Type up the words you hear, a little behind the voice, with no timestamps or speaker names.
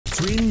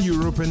Between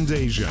Europe and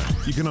Asia,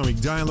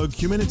 economic dialogue,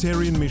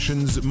 humanitarian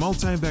missions,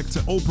 multi-vector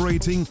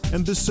operating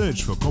and the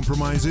search for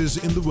compromises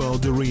in the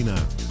world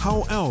arena.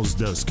 How else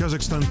does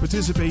Kazakhstan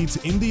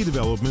participate in the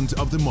development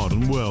of the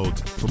modern world?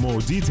 For more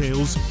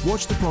details,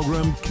 watch the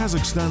program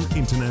Kazakhstan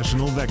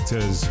International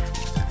Vectors.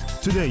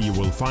 Today you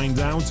will find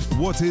out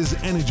what is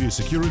energy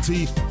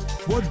security,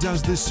 what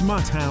does the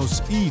smart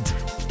house eat,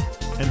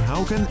 and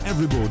how can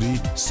everybody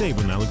save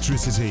on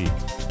electricity.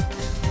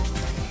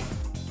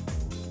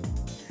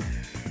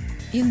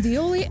 In the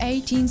early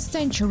 18th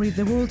century,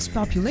 the world's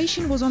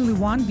population was only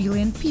 1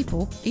 billion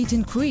people. It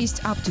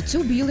increased up to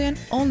 2 billion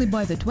only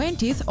by the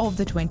 20th of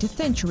the 20th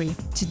century.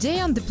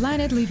 Today on the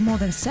planet live more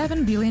than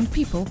 7 billion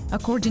people.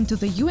 According to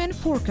the UN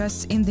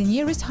forecasts, in the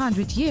nearest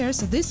 100 years,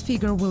 this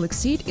figure will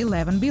exceed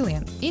 11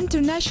 billion.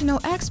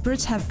 International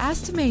experts have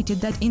estimated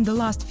that in the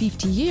last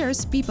 50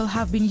 years, people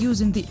have been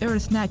using the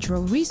Earth's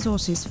natural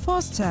resources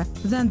faster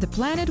than the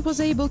planet was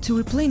able to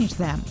replenish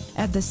them.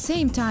 At the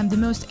same time, the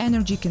most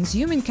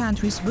energy-consuming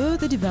countries were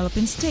the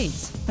developing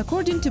states.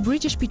 According to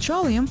British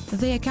Petroleum,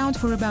 they account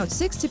for about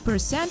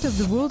 60% of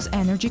the world's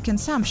energy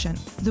consumption.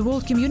 The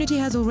world community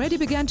has already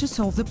begun to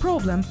solve the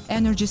problem.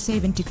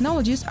 Energy-saving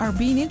technologies are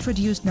being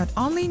introduced not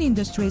only in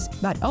industries,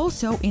 but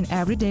also in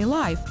everyday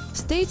life.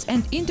 States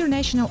and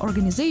international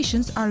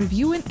organizations are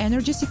reviewing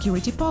energy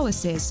security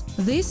policies.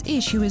 This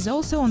issue is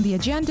also on the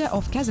agenda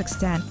of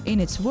Kazakhstan in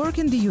its work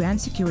in the UN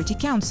Security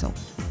Council.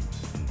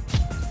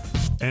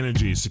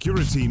 Energy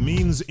security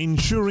means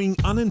ensuring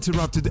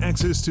uninterrupted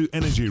access to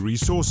energy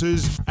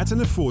resources at an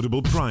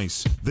affordable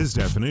price. This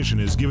definition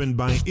is given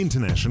by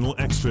international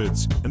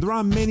experts, and there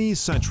are many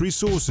such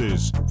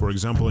resources. For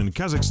example, in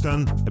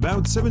Kazakhstan,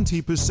 about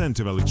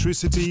 70% of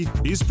electricity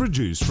is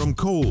produced from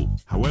coal.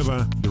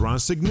 However, there are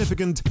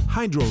significant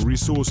hydro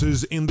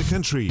resources in the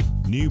country.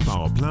 New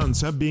power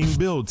plants are being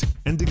built,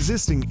 and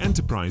existing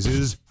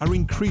enterprises are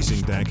increasing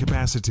their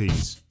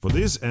capacities. For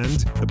this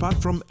end, apart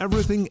from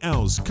everything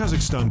else,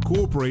 Kazakhstan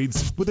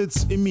cooperates with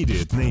its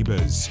immediate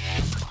neighbors.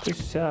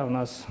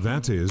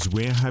 That is,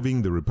 we're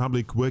having the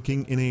Republic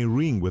working in a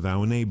ring with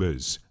our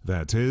neighbors.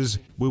 That is,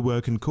 we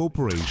work in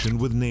cooperation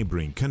with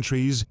neighboring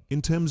countries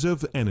in terms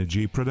of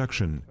energy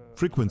production.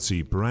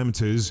 Frequency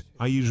parameters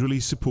are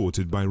usually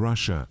supported by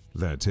Russia.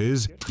 That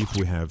is, if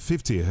we have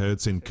 50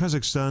 Hz in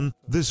Kazakhstan,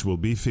 this will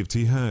be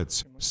 50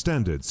 Hz,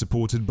 standard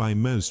supported by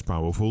most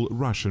powerful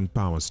Russian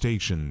power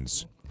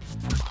stations.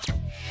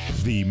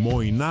 The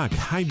Moynak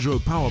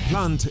hydropower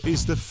plant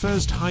is the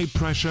first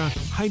high-pressure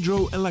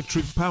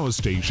hydroelectric power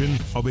station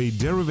of a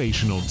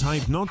derivational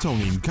type not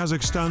only in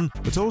Kazakhstan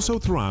but also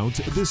throughout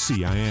the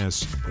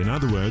CIS. In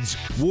other words,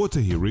 water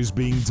here is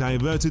being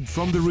diverted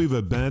from the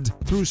riverbed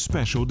through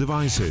special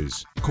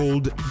devices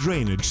called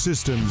drainage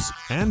systems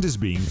and is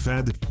being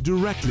fed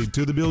directly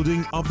to the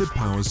building of the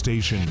power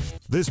station.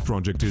 This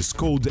project is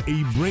called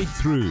a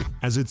breakthrough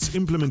as its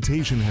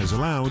implementation has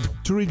allowed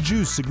to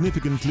reduce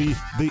significantly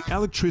the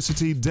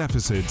electricity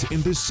deficit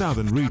in the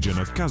southern region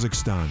of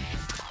Kazakhstan.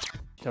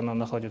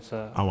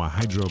 Our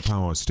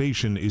hydropower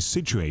station is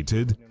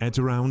situated at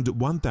around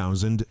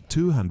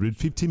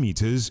 1,250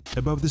 meters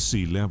above the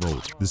sea level.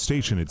 The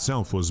station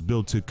itself was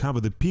built to cover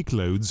the peak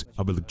loads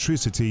of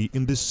electricity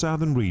in the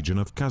southern region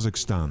of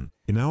Kazakhstan.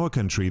 In our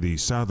country, the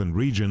southern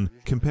region,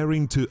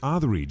 comparing to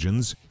other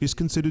regions, is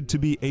considered to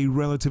be a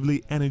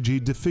relatively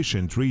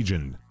energy-deficient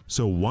region.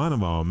 So one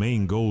of our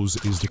main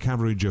goals is the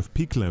coverage of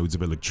peak loads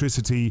of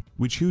electricity,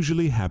 which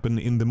usually happen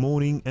in the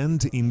morning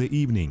and in the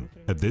evening.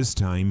 At this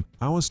time,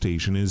 our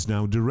station is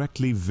now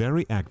directly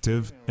very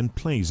active and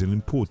plays an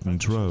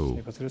important role.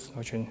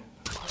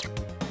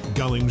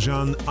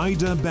 Galimjan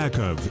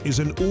Aydarbekov is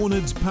an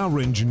honored power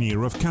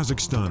engineer of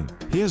Kazakhstan.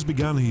 He has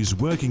begun his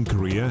working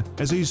career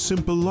as a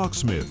simple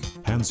locksmith,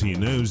 hence he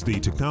knows the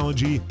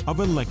technology of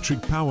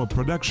electric power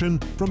production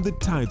from the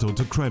title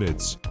to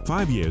credits.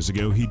 5 years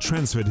ago he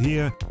transferred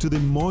here to the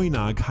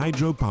Moynak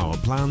hydropower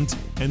plant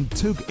and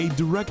took a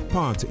direct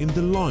part in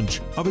the launch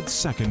of its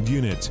second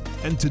unit.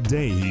 And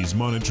today he is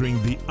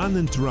monitoring the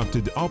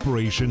uninterrupted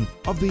operation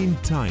of the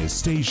entire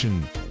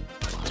station.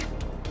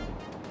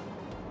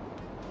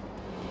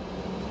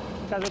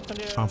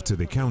 After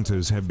the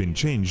counters have been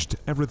changed,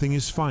 everything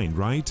is fine,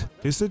 right?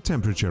 Is the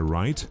temperature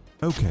right?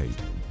 Okay.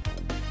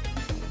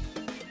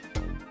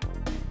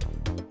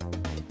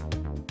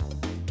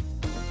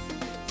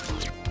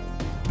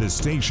 The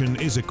station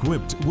is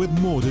equipped with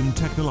modern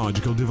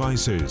technological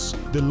devices.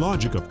 The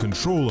logic of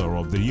controller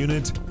of the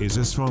unit is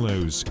as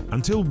follows.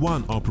 Until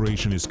one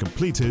operation is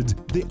completed,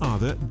 the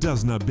other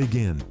does not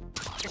begin.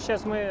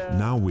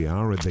 Now we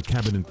are at the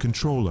cabinet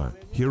controller.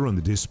 Here on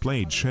the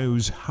display it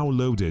shows how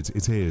loaded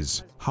it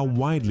is, how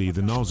widely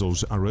the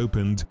nozzles are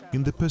opened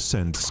in the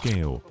percent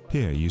scale.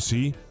 Here you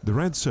see, the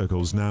red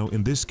circles now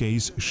in this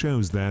case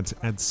shows that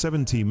at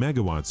 70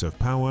 megawatts of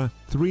power,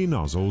 3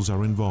 nozzles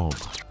are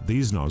involved.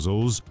 These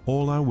nozzles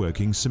all are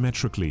working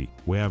symmetrically.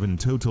 We have in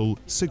total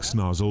 6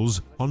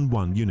 nozzles on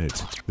one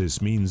unit.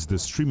 This means the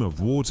stream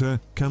of water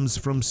comes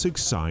from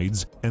 6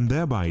 sides and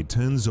thereby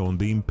turns on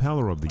the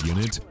impeller of the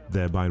unit,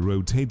 thereby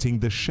rotating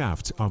the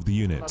shaft of the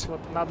unit.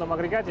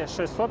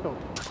 6 сопел.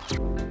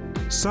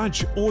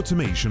 Such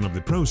automation of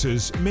the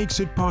process makes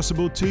it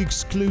possible to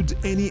exclude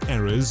any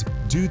errors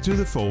due to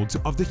the fault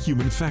of the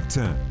human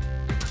factor.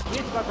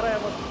 Видите, по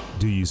краям вот.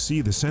 Do you see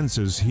the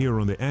sensors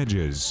here on the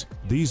edges?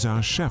 These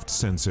are shaft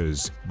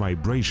sensors,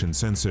 vibration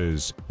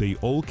sensors. They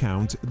all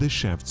count the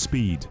shaft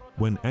speed.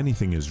 When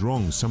anything is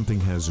wrong, something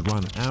has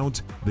run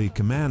out, the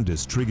command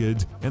is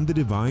triggered and the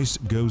device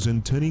goes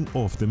on turning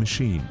off the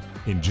machine.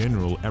 In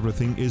general,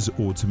 everything is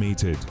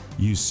automated.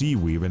 You see,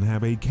 we even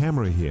have a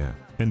camera here.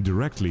 And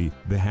directly,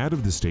 the head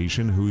of the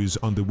station, who is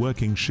on the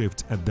working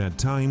shift at that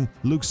time,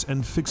 looks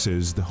and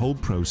fixes the whole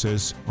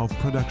process of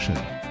production.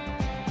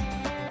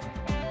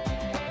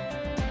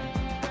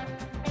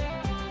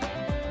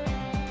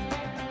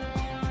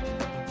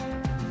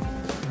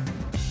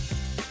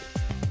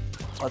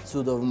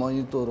 Отсюда в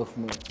мониторах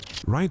мы.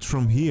 Right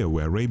from here,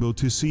 we're able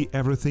to see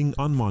everything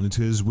on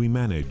monitors we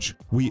manage.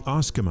 We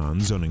ask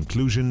commands on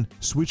inclusion,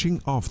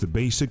 switching off the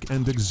basic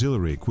and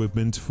auxiliary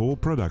equipment for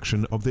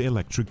production of the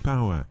electric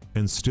power,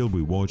 and still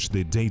we watch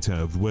the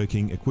data of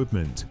working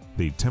equipment.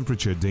 The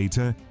temperature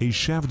data, a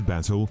shaft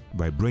battle,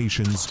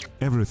 vibrations,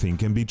 everything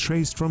can be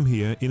traced from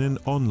here in an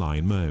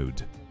online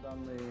mode.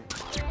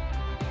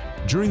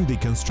 During the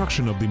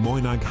construction of the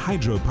Moynag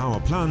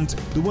hydropower plant,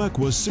 the work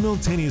was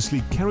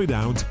simultaneously carried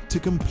out to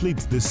complete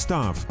the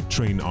staff,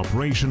 train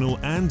operational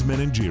and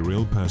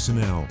managerial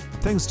personnel.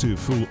 Thanks to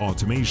full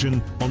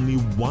automation, only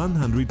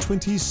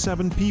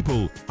 127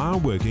 people are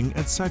working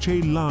at such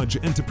a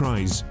large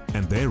enterprise,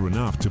 and they're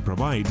enough to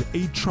provide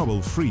a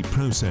trouble-free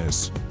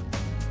process.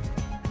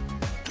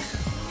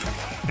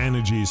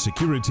 Energy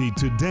security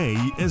today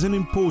is an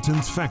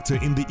important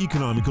factor in the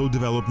economical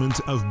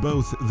development of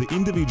both the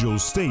individual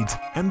state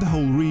and the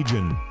whole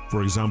region.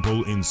 For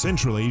example, in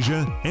Central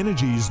Asia,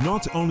 energy is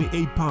not only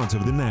a part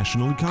of the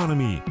national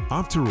economy.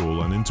 After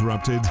all,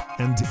 uninterrupted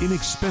and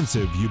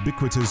inexpensive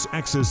ubiquitous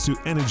access to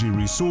energy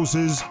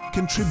resources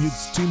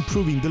contributes to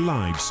improving the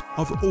lives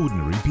of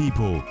ordinary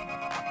people.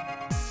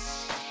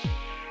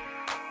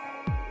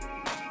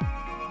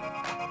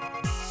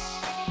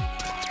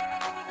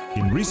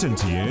 In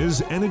recent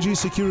years, energy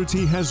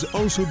security has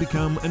also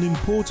become an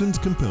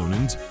important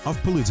component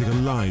of political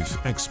life.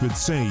 Experts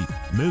say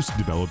most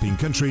developing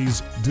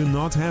countries do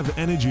not have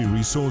energy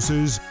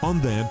resources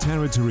on their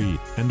territory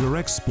and are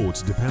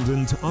export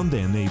dependent on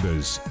their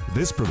neighbors.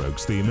 This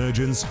provokes the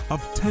emergence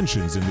of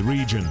tensions in the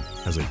region.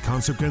 As a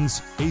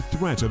consequence, a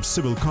threat of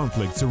civil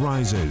conflicts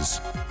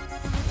arises.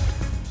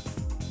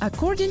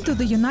 According to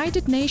the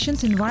United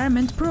Nations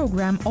Environment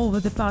Programme, over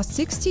the past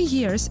 60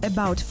 years,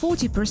 about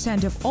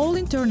 40% of all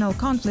internal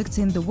conflicts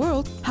in the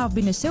world have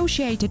been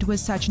associated with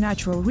such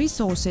natural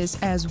resources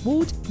as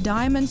wood,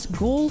 diamonds,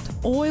 gold,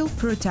 oil,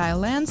 fertile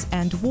lands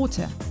and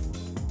water.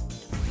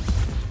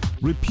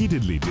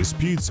 Repeatedly,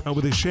 disputes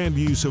over the shared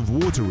use of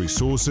water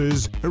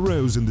resources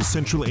arose in the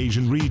Central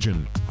Asian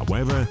region.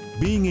 However,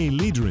 being a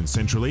leader in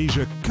Central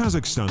Asia,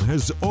 Kazakhstan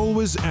has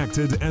always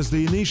acted as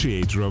the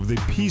initiator of the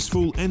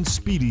peaceful and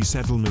speedy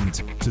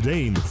settlement.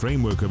 Today, in the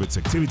framework of its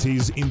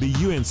activities in the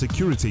UN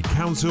Security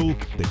Council,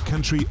 the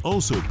country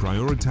also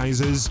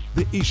prioritizes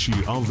the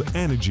issue of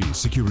energy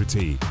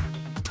security.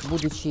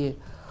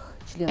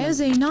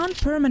 As a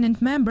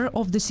non-permanent member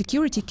of the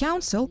Security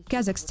Council,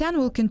 Kazakhstan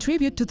will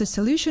contribute to the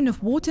solution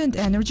of water and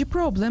energy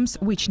problems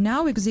which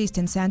now exist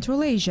in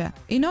Central Asia.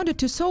 In order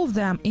to solve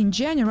them, in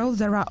general,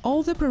 there are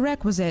all the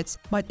prerequisites,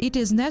 but it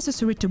is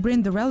necessary to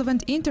bring the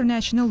relevant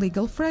international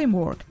legal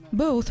framework.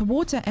 Both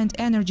water and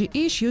energy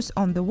issues,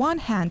 on the one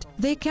hand,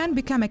 they can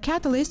become a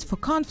catalyst for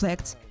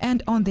conflicts,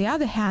 and on the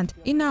other hand,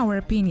 in our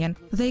opinion,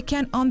 they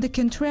can, on the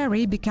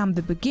contrary, become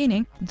the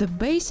beginning, the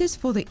basis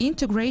for the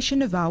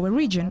integration of our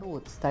region.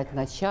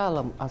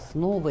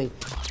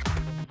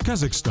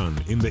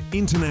 Kazakhstan in the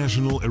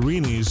international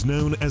arena is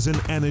known as an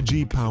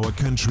energy power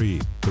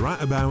country. There are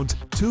about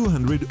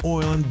 200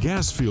 oil and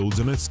gas fields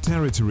on its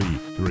territory.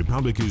 The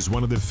republic is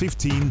one of the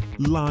 15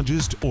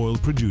 largest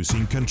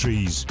oil-producing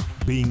countries.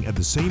 Being at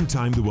the same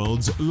time the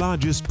world's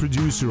largest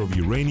producer of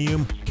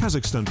uranium,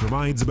 Kazakhstan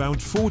provides about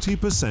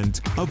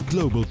 40% of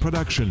global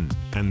production,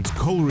 and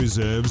coal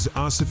reserves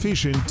are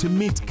sufficient to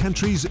meet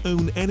country's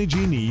own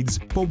energy needs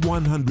for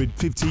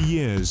 150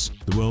 years.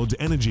 The World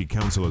Energy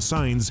Council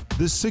assigns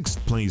the 6th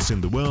place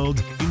in the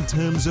world in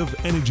terms of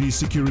energy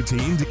security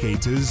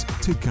indicators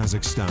to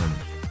Kazakhstan.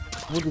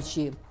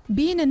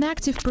 Being an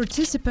active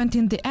participant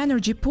in the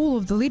energy pool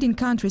of the leading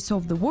countries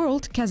of the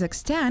world,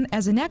 Kazakhstan,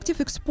 as an active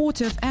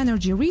exporter of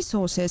energy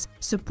resources,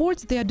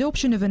 supports the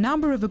adoption of a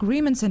number of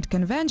agreements and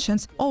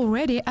conventions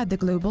already at the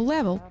global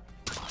level.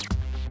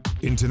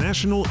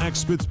 International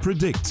experts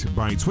predict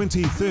by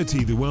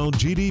 2030 the world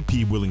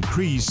GDP will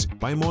increase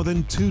by more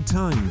than 2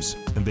 times,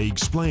 and they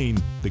explain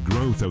the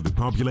growth of the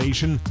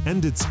population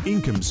and its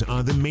incomes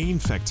are the main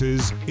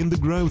factors in the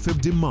growth of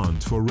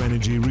demand for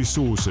energy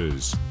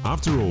resources.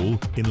 After all,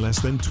 in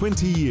less than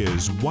 20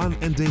 years,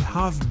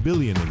 1.5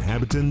 billion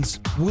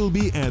inhabitants will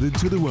be added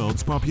to the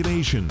world's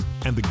population,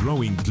 and the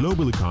growing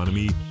global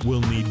economy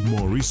will need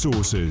more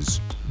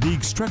resources. The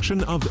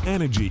extraction of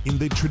energy in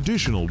the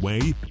traditional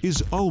way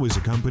is always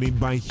accompanied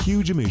by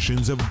huge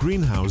emissions of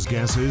greenhouse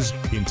gases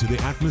into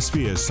the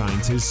atmosphere,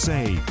 scientists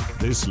say.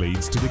 This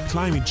leads to the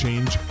climate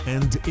change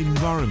and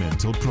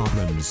environmental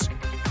problems.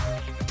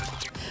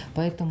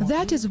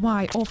 That is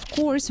why, of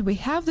course, we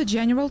have the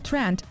general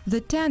trend,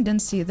 the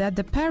tendency that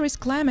the Paris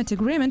Climate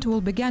Agreement will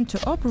begin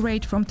to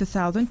operate from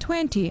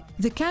 2020.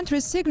 The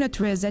countries'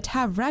 signatories that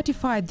have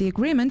ratified the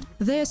agreement,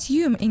 they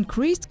assume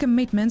increased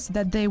commitments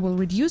that they will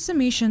reduce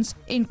emissions,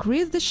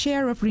 increase the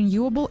share of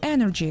renewable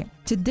energy.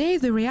 Today,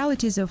 the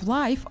realities of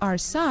life are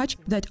such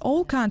that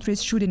all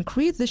countries should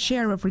increase the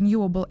share of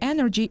renewable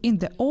energy in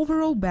the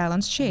overall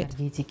balance sheet.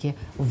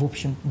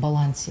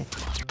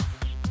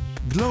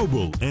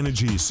 Global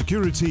energy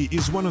security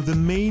is one of the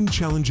main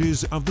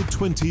challenges of the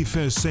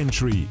 21st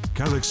century.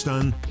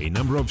 Kazakhstan, a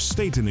number of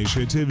state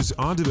initiatives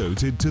are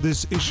devoted to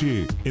this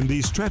issue. In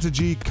the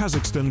strategy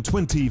Kazakhstan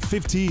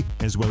 2050,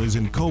 as well as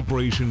in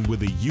cooperation with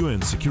the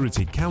UN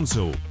Security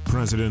Council,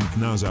 President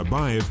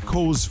Nazarbayev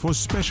calls for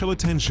special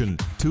attention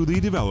to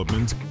the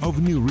development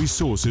of new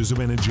resources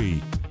of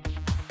energy.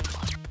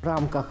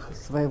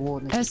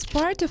 As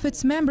part of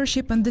its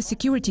membership in the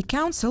Security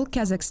Council,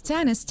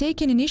 Kazakhstan is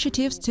taking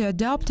initiatives to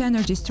adopt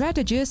energy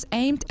strategies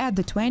aimed at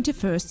the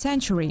 21st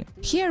century.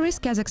 Here is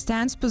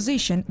Kazakhstan's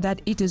position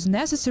that it is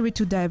necessary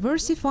to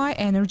diversify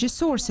energy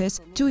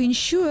sources, to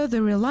ensure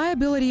the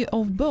reliability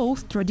of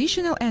both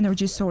traditional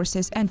energy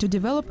sources and to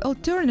develop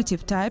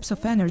alternative types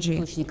of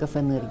energy.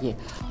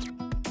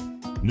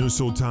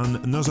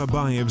 Nursultan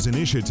Nazarbayev's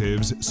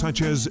initiatives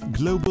such as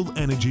Global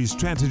Energy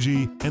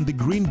Strategy and the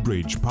Green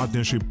Bridge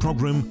Partnership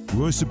Program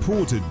were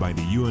supported by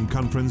the UN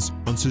Conference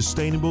on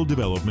Sustainable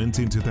Development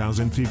in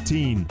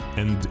 2015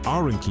 and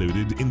are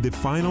included in the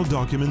final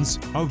documents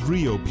of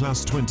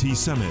Rio+20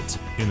 Summit.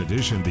 In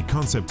addition, the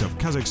concept of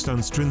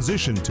Kazakhstan's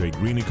transition to a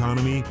green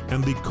economy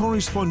and the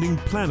corresponding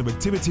plan of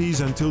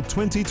activities until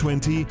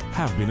 2020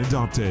 have been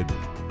adopted.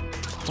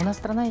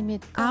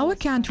 Our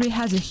country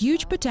has a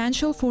huge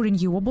potential for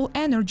renewable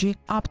energy,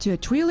 up to 1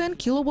 trillion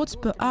kilowatts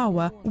per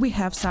hour. We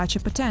have such a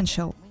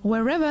potential.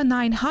 Wherever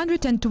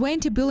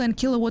 920 billion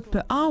kilowatt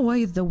per hour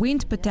is the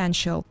wind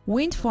potential,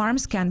 wind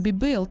farms can be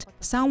built.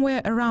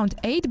 Somewhere around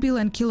 8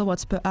 billion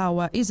kilowatts per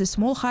hour is a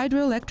small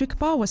hydroelectric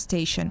power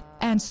station,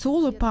 and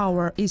solar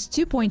power is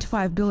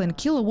 2.5 billion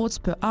kilowatts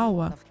per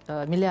hour.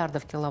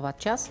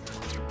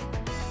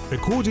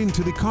 According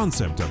to the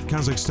concept of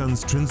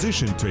Kazakhstan's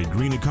transition to a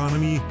green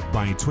economy,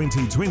 by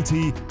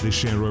 2020, the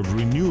share of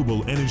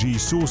renewable energy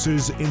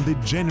sources in the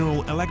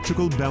general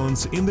electrical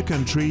balance in the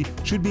country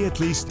should be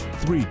at least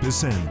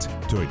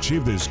 3%. To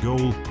achieve this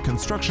goal,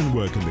 construction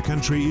work in the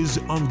country is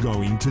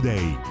ongoing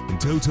today. In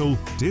total,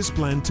 it is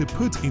planned to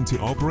put into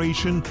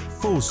operation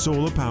 4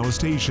 solar power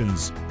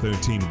stations,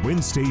 13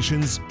 wind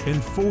stations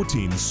and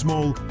 14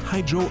 small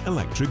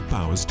hydroelectric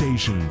power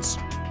stations.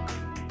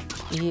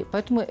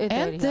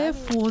 And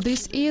therefore,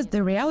 this is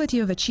the reality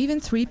of achieving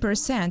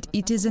 3%.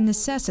 It is a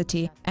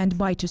necessity, and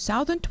by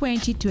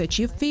 2020 to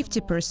achieve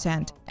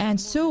 50%. And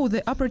so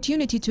the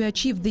opportunity to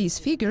achieve these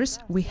figures,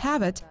 we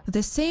have it.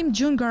 The same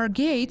Jungar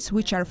gates,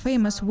 which are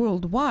famous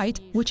worldwide,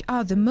 which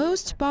are the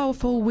most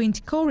powerful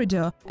wind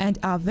corridor and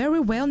are very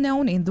well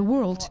known in the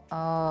world.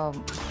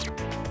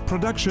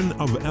 Production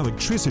of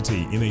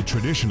electricity in a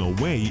traditional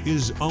way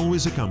is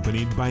always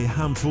accompanied by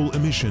harmful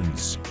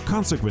emissions.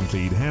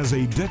 Consequently, it has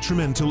a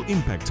detrimental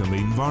impact on the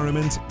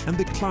environment and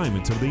the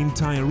climate of the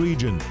entire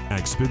region,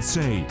 experts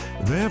say.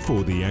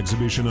 Therefore, the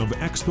exhibition of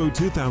Expo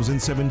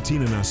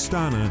 2017 in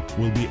Astana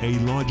will be a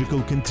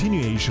logical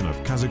continuation of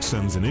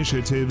Kazakhstan's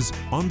initiatives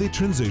on the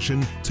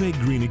transition to a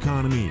green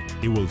economy.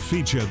 It will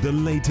feature the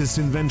latest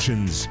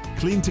inventions,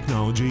 clean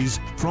technologies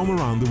from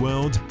around the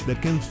world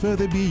that can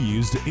further be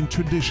used in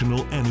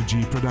traditional energy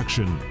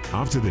production.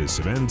 After this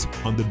event,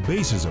 on the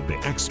basis of the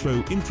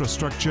Expo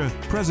infrastructure,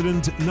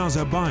 President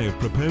Nazarbayev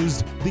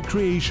proposed the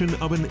creation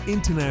of an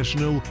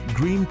international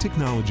green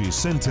technology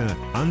center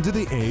under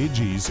the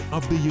aegis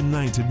of the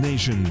United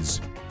Nations.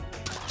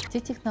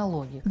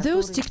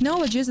 Those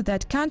technologies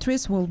that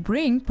countries will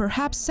bring,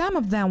 perhaps some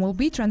of them will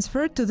be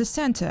transferred to the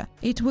center.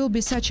 It will be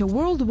such a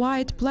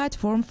worldwide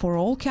platform for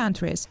all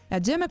countries, a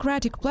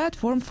democratic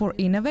platform for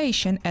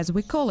innovation, as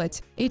we call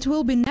it. It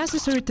will be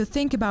necessary to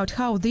think about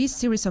how this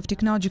series of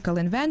technological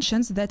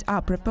inventions that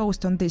are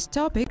proposed on this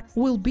topic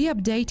will be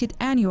updated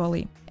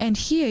annually. And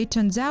here it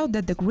turns out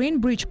that the Green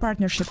Bridge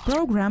Partnership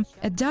Program,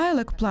 a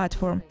dialogue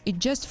platform, it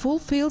just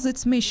fulfills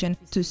its mission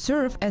to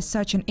serve as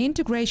such an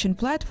integration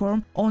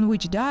platform on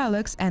which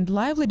dialogues and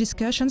lively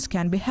discussions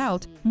can be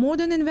held.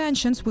 Modern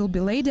inventions will be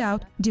laid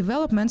out,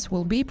 developments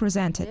will be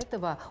presented.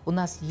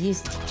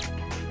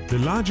 The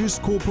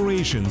largest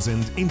corporations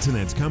and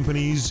internet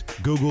companies,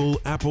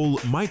 Google, Apple,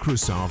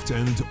 Microsoft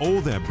and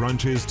all their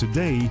branches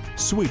today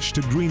switch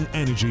to green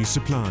energy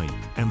supply.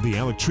 And the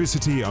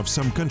electricity of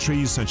some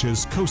countries such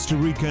as Costa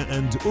Rica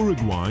and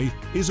Uruguay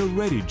is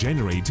already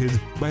generated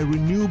by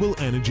renewable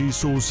energy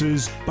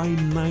sources by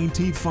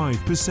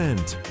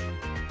 95%.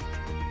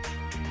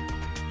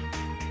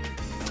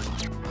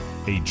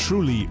 A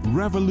truly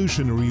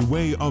revolutionary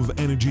way of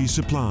energy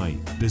supply.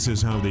 This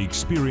is how the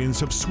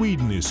experience of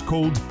Sweden is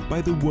called by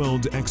the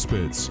world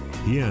experts.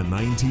 Here,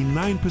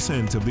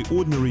 99% of the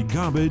ordinary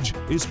garbage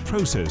is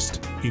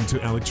processed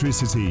into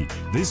electricity.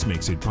 This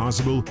makes it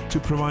possible to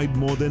provide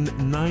more than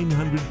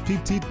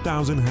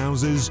 950,000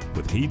 houses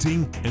with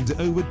heating and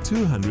over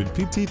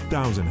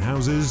 250,000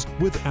 houses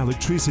with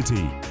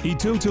electricity. A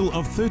total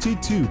of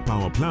 32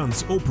 power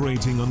plants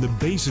operating on the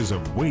basis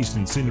of waste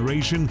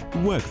incineration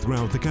work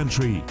throughout the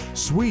country.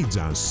 Swedes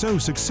are so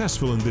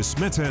successful in this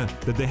matter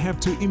that they have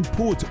to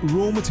import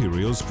raw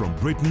materials from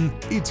Britain,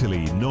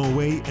 Italy,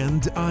 Norway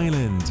and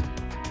Ireland.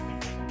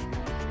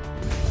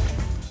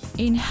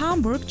 In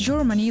Hamburg,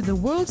 Germany, the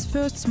world's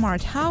first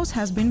smart house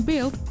has been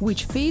built,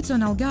 which feeds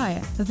on algae.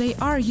 They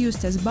are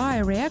used as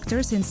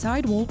bioreactors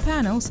inside wall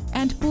panels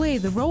and play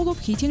the role of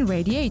heating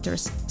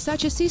radiators.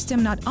 Such a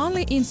system not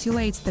only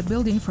insulates the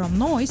building from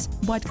noise,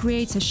 but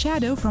creates a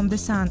shadow from the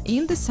sun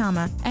in the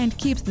summer and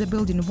keeps the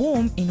building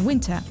warm in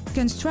winter.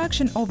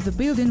 Construction of the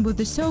building with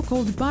the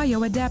so-called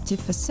bioadaptive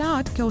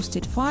facade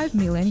costed 5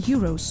 million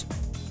euros.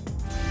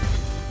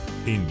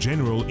 In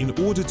general, in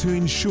order to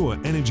ensure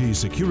energy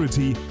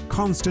security,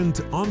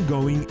 constant,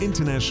 ongoing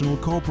international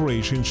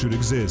cooperation should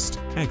exist,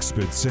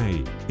 experts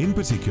say. In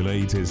particular,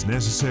 it is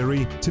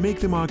necessary to make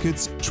the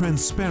markets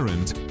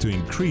transparent, to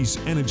increase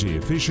energy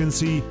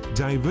efficiency,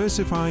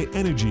 diversify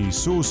energy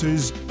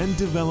sources, and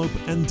develop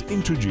and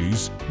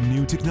introduce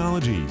new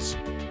technologies.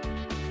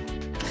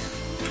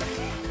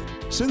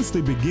 Since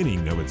the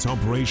beginning of its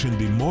operation,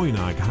 the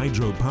Moynak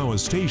hydropower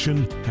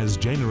station has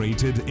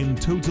generated in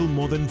total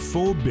more than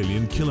 4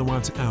 billion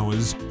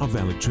kilowatt-hours of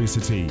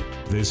electricity.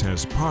 This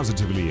has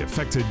positively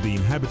affected the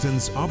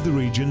inhabitants of the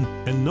region,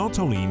 and not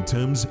only in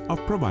terms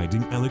of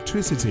providing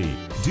electricity.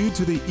 Due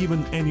to the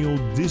even annual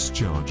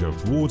discharge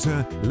of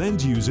water,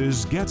 land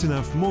users get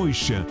enough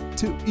moisture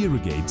to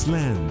irrigate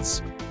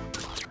lands.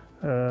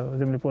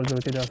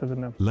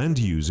 Land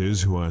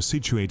users who are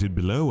situated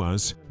below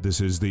us, this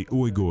is the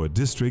Uyghur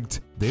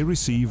district, they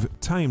receive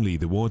timely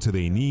the water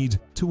they need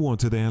to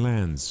water their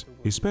lands.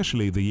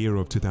 Especially the year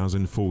of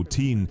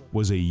 2014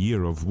 was a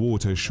year of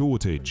water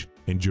shortage,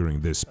 and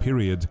during this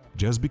period,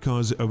 just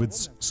because of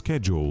its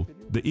schedule,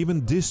 the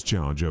even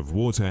discharge of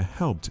water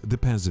helped the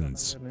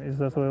peasants.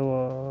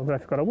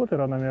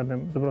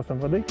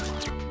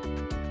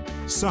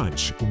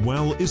 Such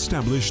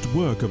well-established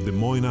work of the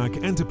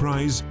Moynak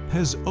enterprise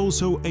has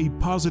also a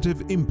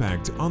positive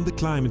impact on the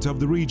climate of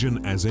the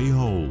region as a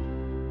whole.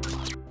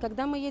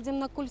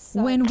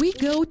 When we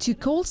go to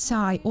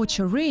Kolsai or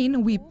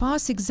Chorin, we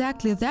pass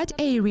exactly that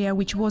area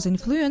which was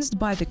influenced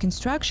by the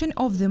construction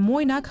of the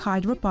Moynak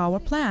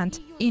hydropower plant.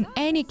 In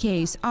any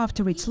case,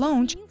 after its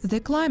launch, the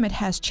climate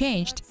has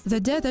changed. The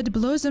desert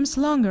blossoms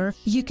longer.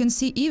 You can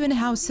see even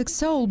how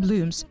saxaul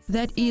blooms.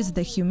 That is,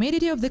 the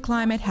humidity of the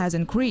climate has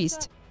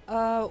increased.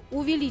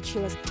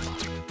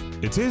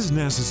 It is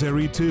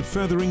necessary to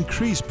further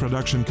increase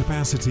production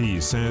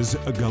capacity, says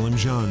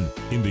Galamjan,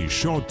 in the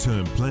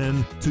short-term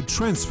plan to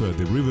transfer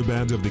the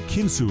riverbed of the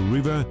Kinsu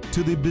River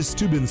to the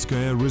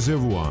Bestubinskaya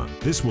Reservoir.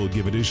 This will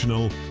give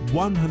additional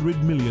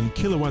 100 million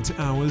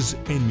kilowatt-hours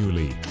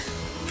annually.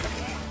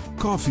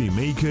 Coffee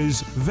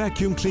makers,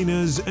 vacuum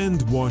cleaners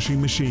and washing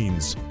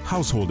machines.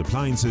 Household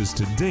appliances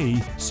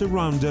today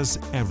surround us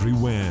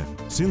everywhere.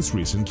 Since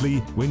recently,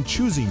 when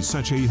choosing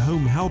such a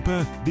home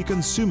helper, the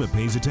consumer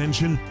pays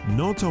attention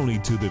not only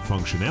to the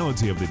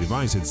functionality of the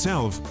device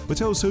itself,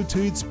 but also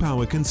to its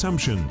power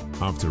consumption.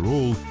 After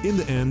all, in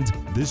the end,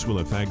 this will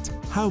affect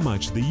how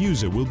much the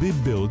user will be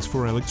billed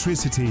for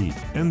electricity.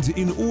 And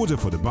in order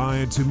for the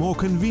buyer to more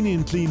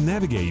conveniently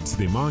navigate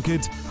the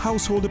market,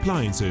 household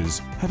appliances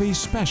have a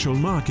special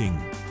marking.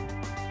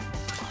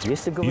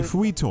 If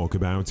we talk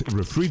about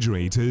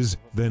refrigerators,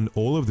 then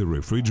all of the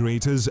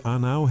refrigerators are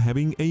now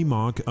having a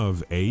mark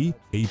of A+,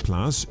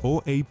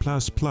 or A++.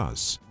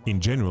 In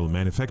general,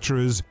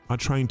 manufacturers are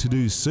trying to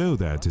do so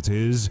that it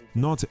is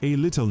not a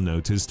little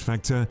noticed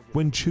factor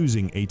when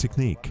choosing a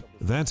technique.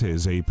 That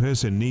is, a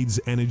person needs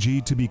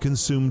energy to be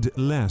consumed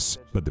less,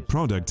 but the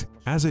product,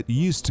 as it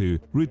used to,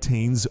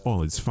 retains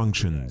all its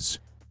functions.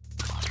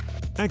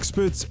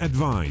 Experts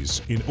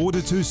advise, in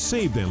order to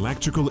save the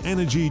electrical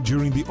energy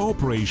during the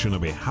operation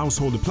of a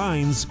household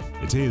appliance,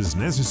 it is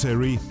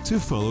necessary to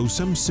follow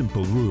some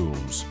simple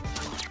rules.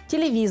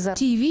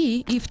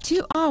 TV, if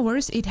 2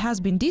 hours it has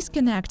been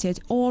disconnected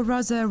or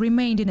rather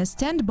remained in a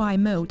standby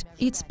mode,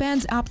 it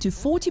spends up to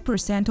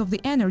 40% of the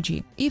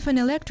energy. If an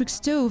electric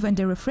stove and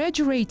a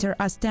refrigerator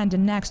are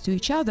standing next to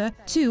each other,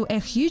 too,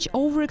 a huge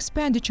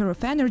overexpenditure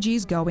of energy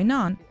is going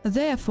on.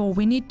 Therefore,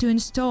 we need to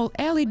install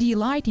LED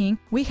lighting.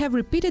 We have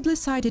repeatedly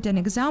cited an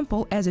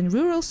example as in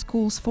rural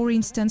schools, for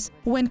instance.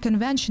 When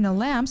conventional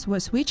lamps were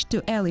switched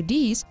to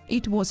LEDs,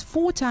 it was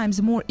 4 times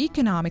more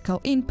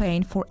economical in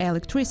paying for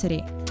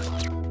electricity.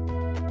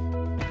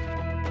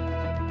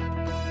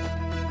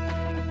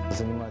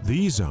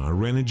 These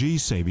are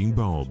energy-saving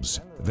bulbs.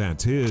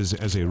 That is,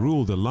 as a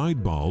rule, the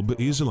light bulb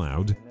is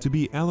allowed to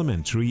be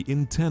elementary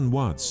in 10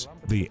 watts.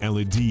 The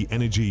LED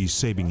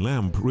energy-saving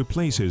lamp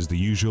replaces the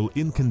usual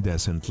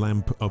incandescent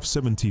lamp of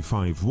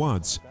 75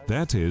 watts.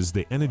 That is,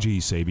 the energy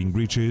saving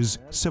reaches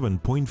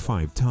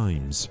 7.5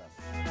 times.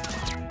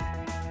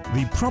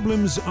 The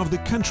problems of the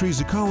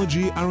country's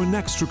ecology are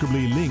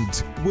inextricably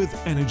linked with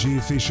energy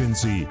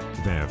efficiency.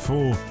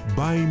 Therefore,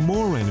 buy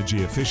more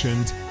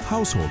energy-efficient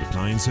household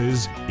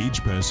appliances.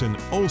 Each person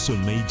also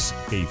makes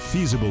a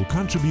feasible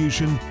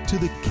contribution to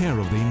the care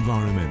of the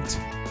environment.